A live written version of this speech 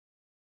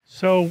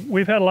So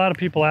we've had a lot of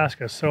people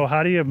ask us, so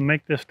how do you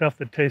make this stuff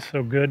that tastes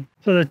so good?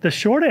 So the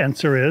short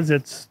answer is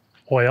it's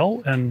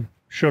oil and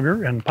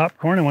sugar and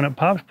popcorn, and when it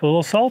pops, put a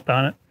little salt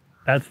on it.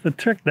 That's the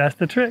trick, that's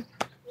the trick.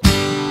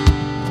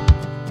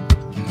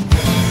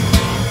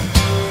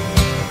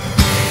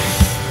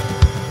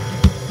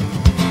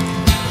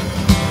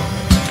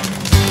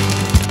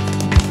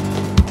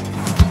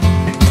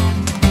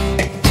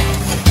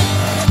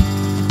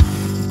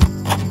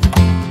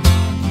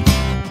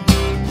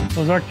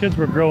 As our kids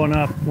were growing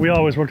up, we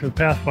always worked with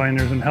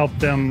Pathfinders and helped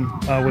them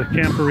with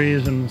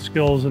camporees and the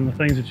skills and the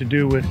things that you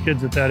do with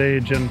kids at that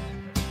age. And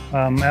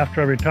after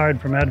I retired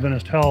from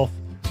Adventist Health,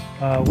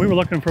 we were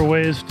looking for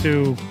ways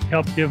to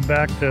help give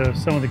back to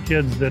some of the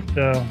kids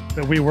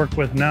that we work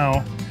with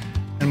now.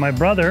 And my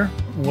brother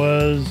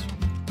was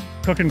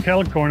cooking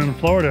kettle corn in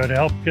Florida to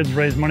help kids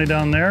raise money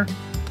down there.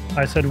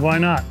 I said, why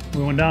not?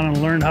 We went down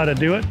and learned how to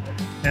do it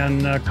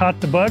and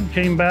caught the bug,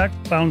 came back,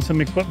 found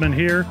some equipment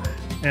here,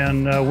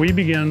 and we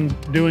began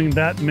doing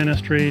that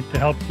ministry to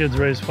help kids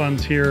raise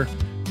funds here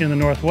in the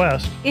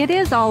Northwest. It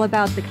is all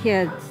about the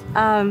kids.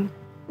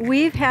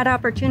 We've had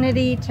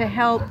opportunity to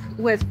help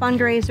with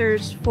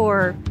fundraisers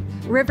for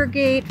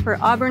Rivergate, for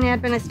Auburn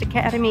Adventist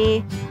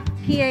Academy,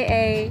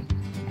 PAA,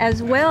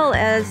 as well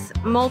as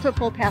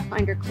multiple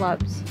Pathfinder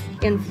clubs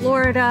in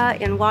Florida,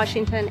 in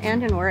Washington,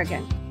 and in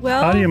Oregon.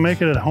 Well, how do you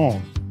make it at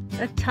home?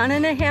 1.5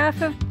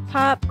 tons of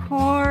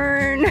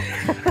popcorn.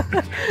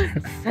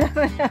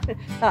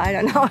 I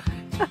don't know.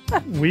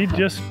 We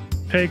just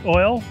take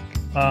oil,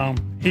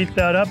 heat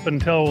that up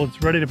until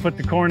it's ready to put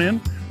the corn in.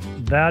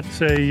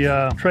 That's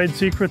a trade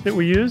secret that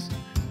we use.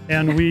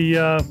 And we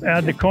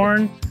add the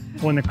corn.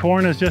 When the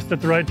corn is just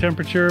at the right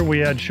temperature,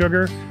 we add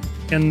sugar.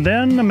 And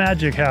then the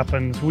magic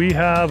happens. We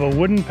have a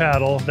wooden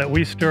paddle that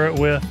we stir it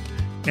with.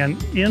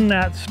 And in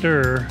that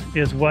stir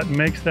is what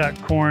makes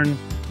that corn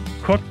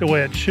cook the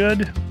way it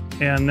should.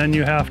 And then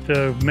you have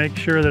to make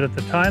sure that at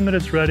the time that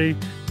it's ready,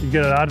 you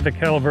get it out of the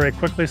kettle very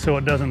quickly so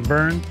it doesn't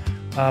burn.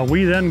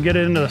 We then get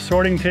it into the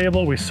sorting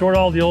table. We sort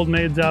all the old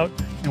maids out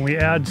and we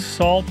add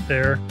salt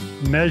there,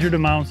 measured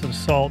amounts of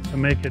salt to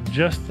make it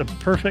just the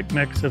perfect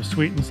mix of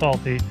sweet and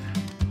salty.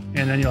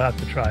 And then you'll have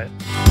to try it.